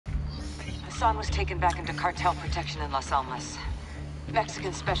Hassan was taken back into cartel protection in Las Almas.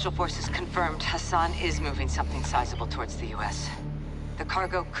 Mexican Special Forces confirmed Hassan is moving something sizable towards the U.S. The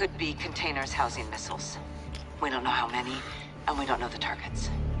cargo could be containers housing missiles. We don't know how many, and we don't know the targets.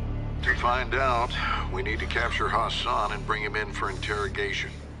 To find out, we need to capture Hassan and bring him in for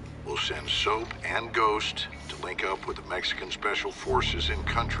interrogation. We'll send Soap and Ghost to link up with the Mexican Special Forces in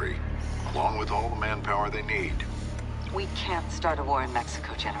country, along with all the manpower they need. We can't start a war in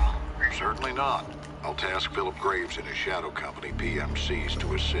Mexico, General. Certainly not. I'll task Philip Graves and his shadow company, PMCs,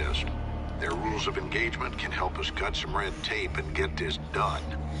 to assist. Their rules of engagement can help us cut some red tape and get this done.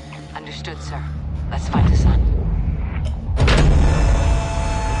 Understood, sir. Let's find Hassan.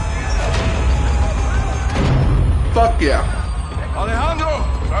 Fuck yeah. Alejandro!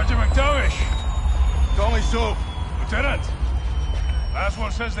 Sergeant McTavish! Call me Soap. Lieutenant! Last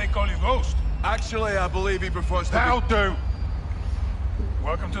one says they call you Ghost. Actually, I believe he prefers to That'll do!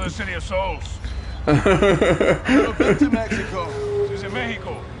 Welcome to the City of Souls. Never been to Mexico. This is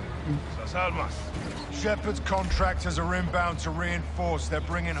Mexico. Las Almas. Shepard's contractors are inbound to reinforce. They're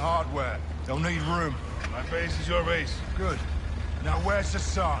bringing hardware. They'll need room. My base is your base. Good. Now where's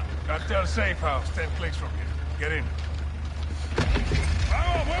Hassan? Cartel safe house, 10 clicks from here. Get in.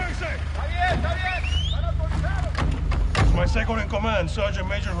 Vamos, muévense! It's my second in command, Sergeant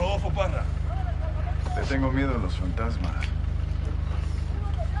Major Rodolfo Parra. Le tengo miedo a los fantasmas.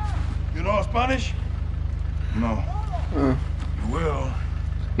 You know Spanish? No. You will.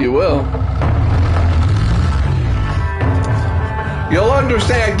 You will. You'll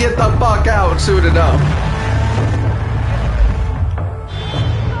understand. Get the fuck out soon enough.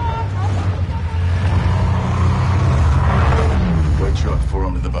 White truck, 4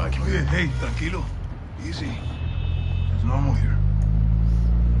 under the back. Hey, tranquilo. Easy. It's normal here.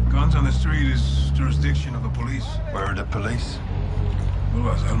 Guns on the street is jurisdiction of the police. Where are the police? Well,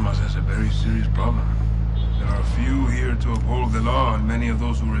 Las Almas has a very serious problem. There are few here to uphold the law, and many of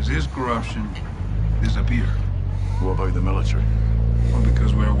those who resist corruption disappear. What about the military? Well,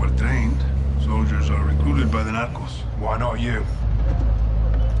 because we're well trained, soldiers are recruited by the narcos. Why not you?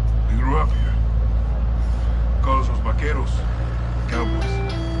 We grew up here. Call us los vaqueros, cowboys.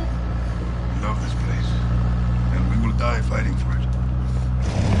 We love this place, and we will die fighting for it.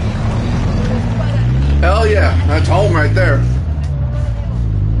 Hell yeah, that's home right there.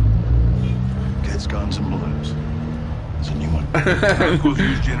 Kids, guns, and balloons. There's a new one. Narcos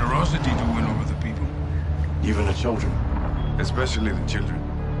use generosity to win over the people. Even the children. Especially the children.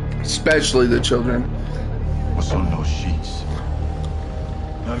 Especially the children. What's on those sheets?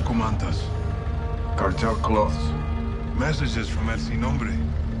 Narcomantas. Cartel cloths. Messages from El Sin Nombre.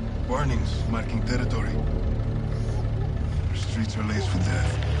 Warnings marking territory. The streets are laced with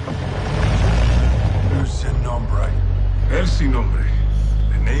death. Who's Sin Nombre? El Sin Nombre.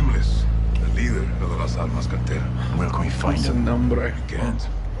 The nameless. The leader of the Las Almas Cartel. Where can we find What's a him? number? We can't.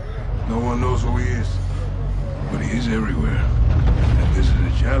 No one knows who he is. But he is everywhere. And this is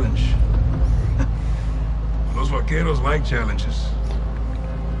a challenge. Los vaqueros like challenges.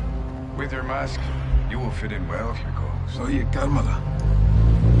 With your mask, you will fit in well if you go. Oye, cálmala.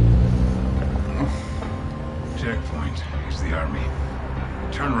 Checkpoint. Here's the army.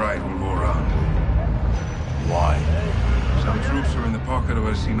 Turn right, we'll go around. Why? Some troops are in the pocket of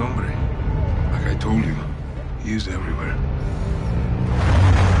El Sin Nombre. Like I told you, he is everywhere.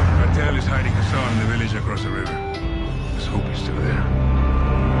 Cartel is hiding Hassan in the village across the river. Let's hope he's still there.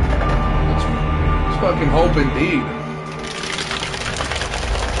 It's fucking hope indeed.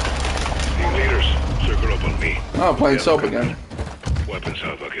 Team leaders, circle up on me. Oh, playing soap again. Weapons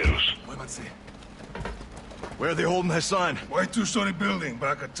out, vaqueros. Where are they holding Hassan? White two-story building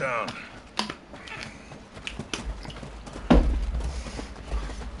back of town.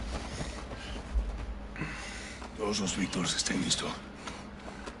 Todos los Víctores estén listos.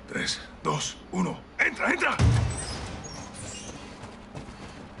 3, 2, 1. ¡Entra, entra!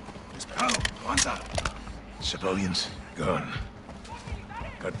 Despejado, avanza. Civilians. Gone.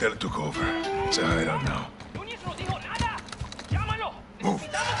 Cartel took over. It's a hideout now. Move.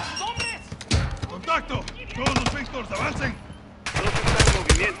 ¡Contacto! ¡Todos los Víctores, avancen! No se está en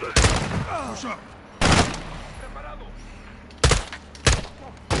movimiento. Push up.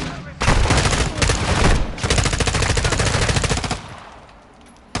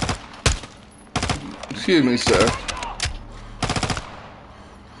 Excuse me, sir.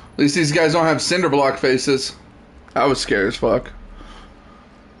 At least these guys don't have cinder block faces. I was scared as fuck.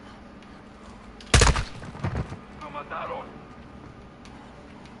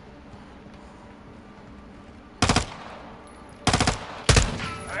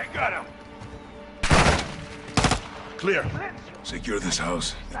 I got him. Clear. Secure this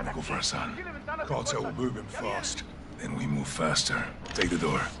house, then we go for Hassan. Cartel will move him fast. Then we move faster. Take the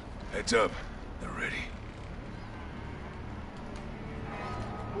door. Heads up. They're ready.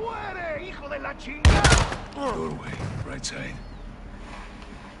 Doorway, right side.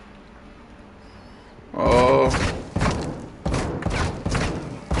 Oh.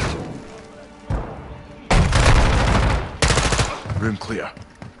 Room clear.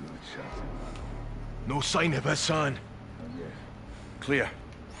 No sign of Hassan. Clear.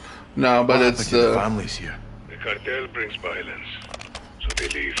 No, but it's the families here. The cartel brings violence, so they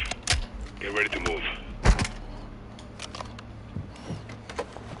leave. Get ready to move.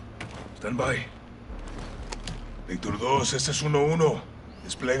 Stand by. Víctor 2, este es 1-1.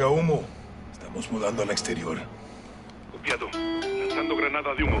 Desplega humo. Estamos mudando al exterior. Copiado. Lanzando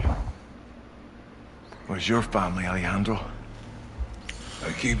granada de humo. Where's your family, Alejandro?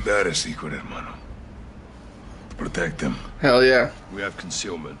 I keep that a secret, hermano. Protect them. hell yeah. We have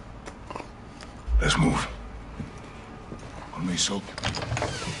concealment. Let's move. On me, Soap.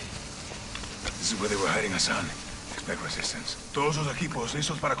 This is where they were hiding Hassan. Expect resistance. Todos los equipos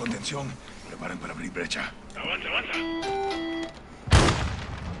listos para contención. Preparen para abrir brecha. Avanza, avanza.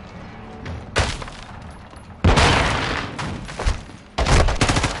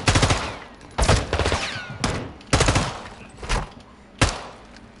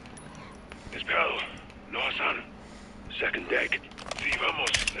 Despejado. No Hassan. Second deck. Sí, vamos.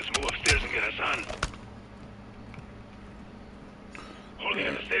 Let's move upstairs and get Hassan. Holding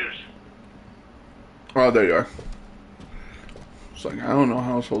on the stairs. Oh, there you are. It's like, I don't know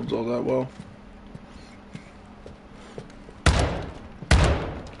households all that well.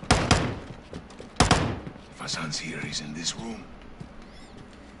 If Hassan's here, he's in this room.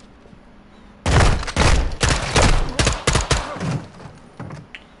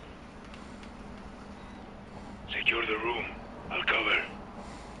 Secure the room. I'll cover.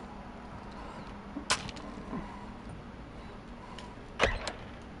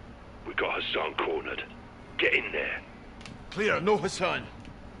 We got Hassan cornered. Get in there. Clear, no Hassan.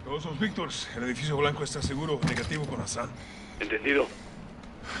 Todos los Víctors. El edificio blanco está seguro. Negativo con Hassan. ¿Entendido?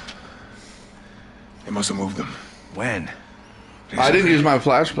 They must have moved them. When? I didn't use my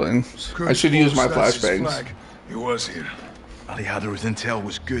flashbang. I should use my That's his flashbangs. flag. He was here. Alejandro's intel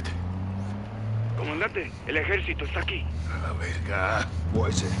was good. Comandante, el ejército está aquí. A la verga. What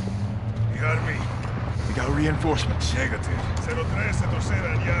is it? You got me. We got reinforcements. Negative. 03, se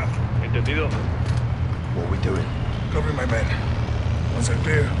torcedan ya. ¿Entendido? What are we doing? Covering my men. Once they're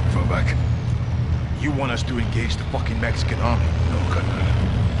clear, we fall back. You want us to engage the fucking Mexican army? No, Colonel.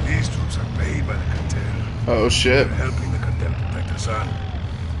 These troops are paid by the cartel. Oh shit. They're helping the cartel protect Hassan.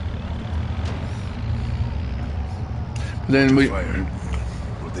 Then we. Fire.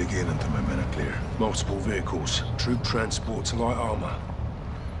 We'll dig in until my men are clear. Multiple vehicles, troop transports, light armor.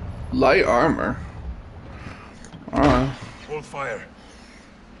 Light armor. Alright. Hold fire.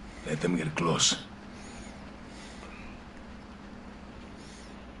 Let them get close.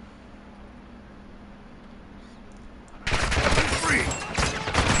 Free!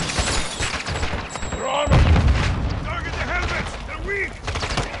 They're armored! Target the helmets! They're weak!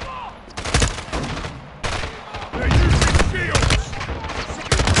 They're using shields!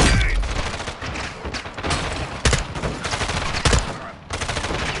 Secure grenades!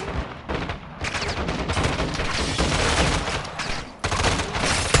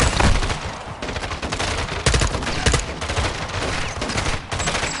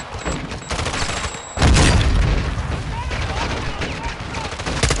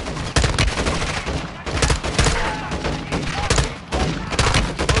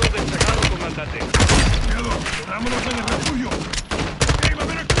 Todo despejado, comandante. Yellow, vámonos en el refugio. Okay, my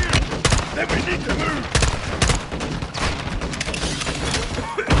men are clear. Then we need to move.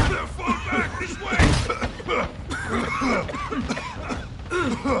 Fall back this way.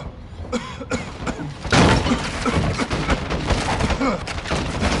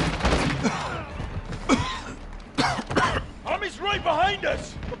 Army's right behind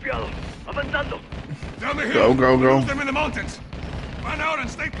us. Copiado. Avanzando. Down the hill. Go, go, go. Lose them in the mountains. Run out and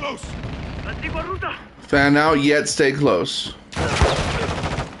stay close. La antigua ruta. Fan out, yet stay close. Rodriguez!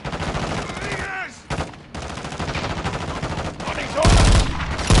 Army's on!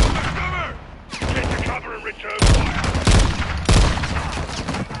 Under cover! Get to cover and return fire.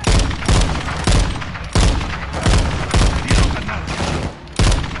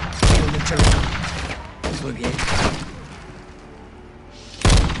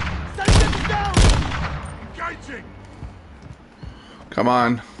 Engaging! Come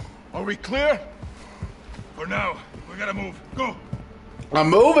on. Are we clear? For now, we gotta move. Go! I'm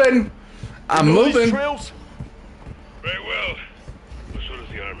moving. I'm Know these moving. trails? Very well.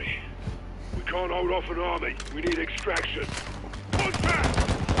 army. We can't hold off an army. We need extraction. Contact!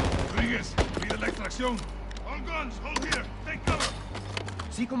 Rodriguez, pide la extracción. All guns, hold here. Take cover.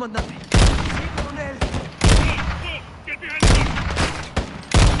 Sí, comandante. Sí, coronel. Go! Get behind the gun!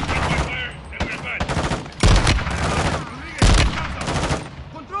 Get my fire and we're back. Rodriguez, descansa.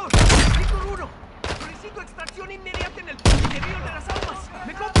 Control. Víctor 1. Solicito extracción inmediata en el interior de las almas.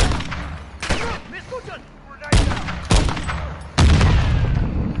 ¿Me compran? ¿Me escuchan?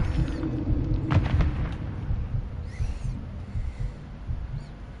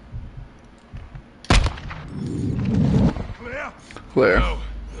 Clear. No,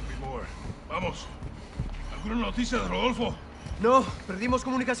 there'll be more. Vamos. ¿Alguna noticia de Rodolfo? No, perdimos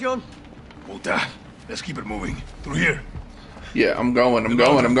comunicación. Puta. Let's keep it moving. Through here. Yeah, I'm going. Can I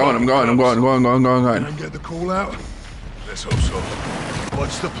get the call out? Let's hope so.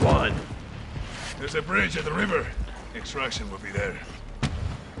 What's the plan? There's a bridge at the river. Extraction will be there.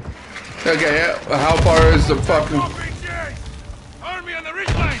 Okay, yeah. How far is the fucking... RPG! Army on the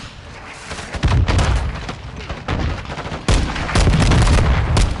ridge line!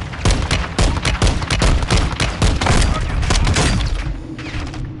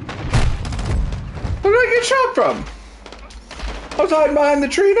 Where did I get shot from? I was hiding behind the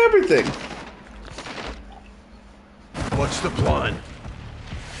tree and everything. What's the plan?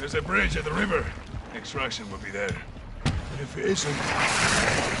 There's a bridge at the river. Extraction will be there. If it isn't...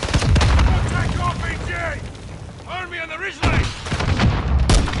 Contact RPG! Army on the ridge line!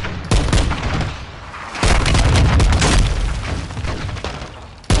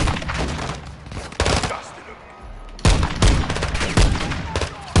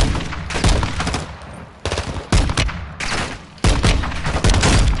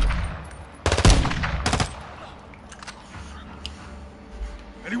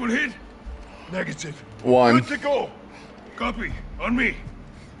 Anyone hit? Negative. One. Good to go. Copy. On me.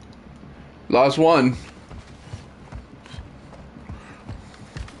 Lost one.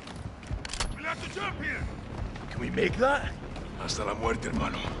 We'll have to jump here. Can we make that? Hasta la muerte,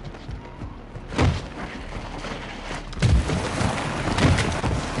 hermano.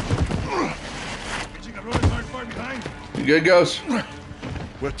 Reaching a rolling hard far behind. You good, Ghost?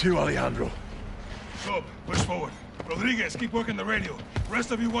 Where to, Alejandro? Soap, push forward. Rodriguez, keep working the radio.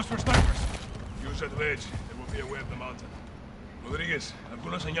 Rest of you watch for snipers. Use that ledge. There will be a way up the mountain. Rodriguez,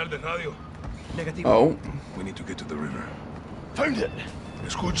 ¿alguna señal de radio? Negativo. Oh. We need to get to the river. Found it!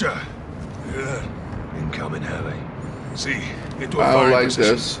 Escucha. Hear that? Incoming heli. See, into a I firing like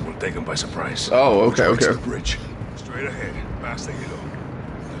position. this. We'll take them by surprise. Oh, okay, Towards okay. the bridge. Straight ahead, past the hill.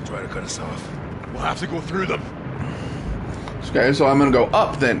 They'll try to cut us off. We'll have to go through them. Okay, so I'm gonna go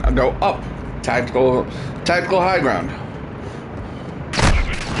up then. I'll go up. Tactical high ground.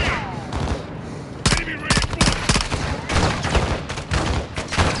 Enemy reinforced!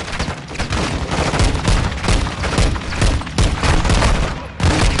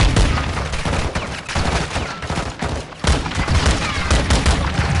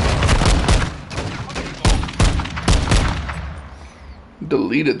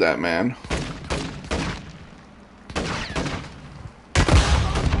 Deleted that, man.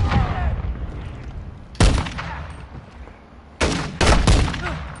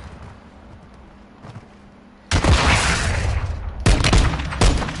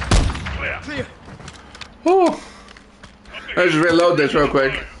 Clear! Oh. Let's just reload this real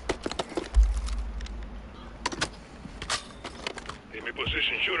quick. Enemy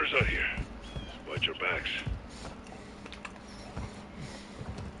position shooters out here. Watch your backs.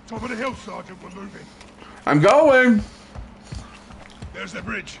 Top of the hill, Sergeant. We're moving. I'm going. There's the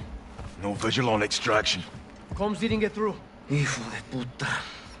bridge. No visual on extraction. Comms didn't get through. Hijo de puta.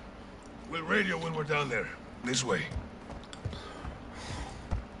 We'll radio when we're down there. This way.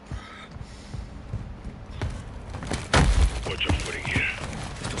 Watch your footing here.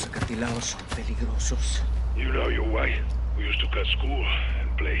 Estos acantilados son peligrosos. You know your way. We used to cut school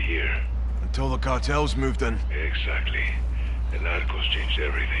and play here. Until the cartels moved in. Exactly. The narcos changed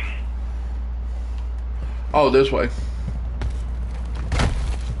everything. Oh, this way.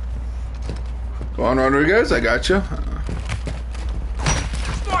 Go on, Rodriguez. I got you.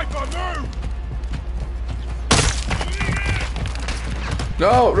 Sniper, move!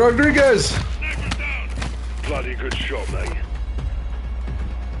 No, Rodriguez. Sniper's down! Bloody good shot, mate.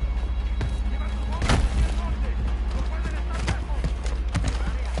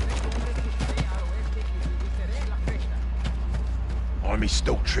 Army's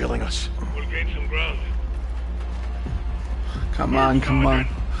still trailing us. We'll gain some ground. Come on, come on.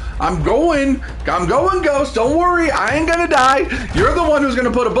 I'm going, Ghost. Don't worry. I ain't gonna die. You're the one who's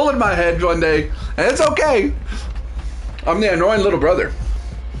gonna put a bullet in my head one day. And it's okay. I'm the annoying little brother.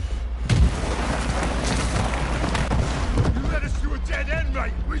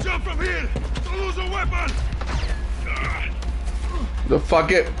 weapon! The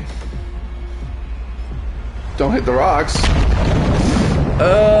fuck it. Don't hit the rocks.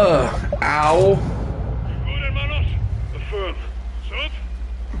 Ow. Good, hermanos. Affirm. Soap?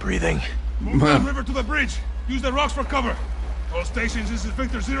 Breathing. Move downriver to the bridge. Use the rocks for cover. All stations, this is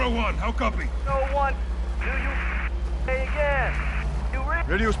Victor 01. How copy? No one. Do you say again? You read?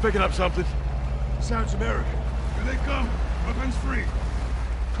 Radio's picking up something. Sounds American. Here they come. Weapons free.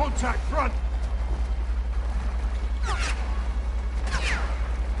 Contact front.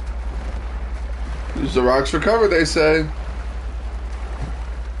 Use the rocks for cover, they say.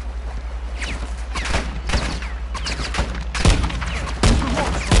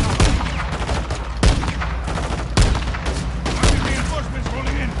 Reinforcements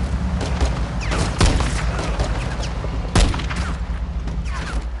rolling in.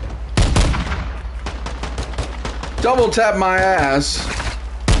 Double tap my ass.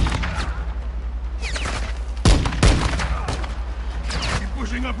 Keep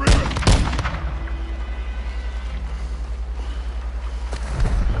pushing upriver.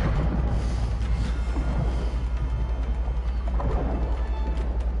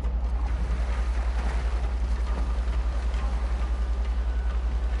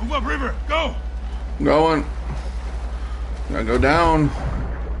 Move upriver. Go. Going. Gotta go down.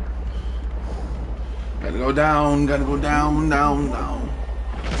 Gotta go down. Gotta go down, down, down.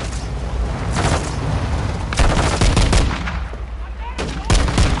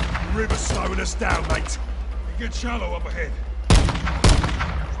 The river's slowing us down, mate. It gets shallow up ahead.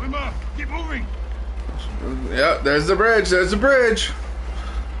 Swimmer, keep moving. Yeah, there's the bridge. There's the bridge.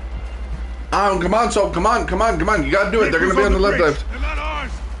 Come on, Soap. Come on, come on, come on. You gotta do it. They're gonna be on the left. They're not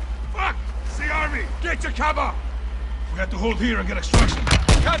ours. Fuck! It's the army. Get to cover. We have to hold here and get extraction.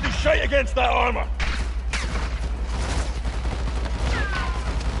 Can't do shit against that armor.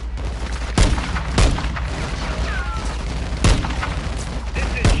 This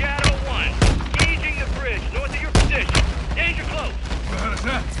is Shadow 1. Engaging the bridge north of your position. Danger close. What the hell is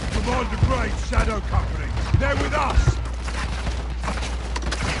that? Lamont de Grey Shadow Company. They're with us.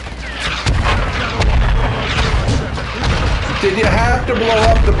 Did you have to blow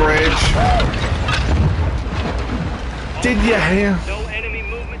up the bridge? Did you have? No enemy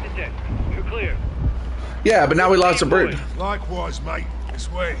movement detected. You're clear. Yeah, but now we lost the bridge. Likewise, mate.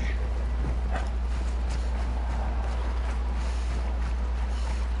 This way.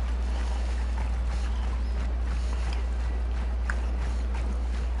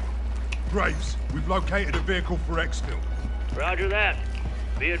 Graves, we've located a vehicle for exfil. Roger that.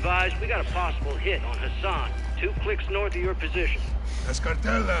 Be advised, we got a possible hit on Hassan. 2 clicks north of your position. That's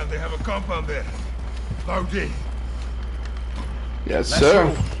Cartel land. They have a compound there. Load in. Yes,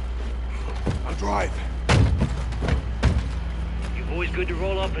 sir. I'll drive. You boys good to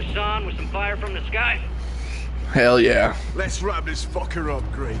roll up Hassan with some fire from the sky? Hell yeah. Let's wrap this fucker up,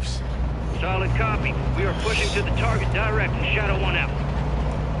 Graves. Solid copy. We are pushing to the target directly. Shadow 1 out.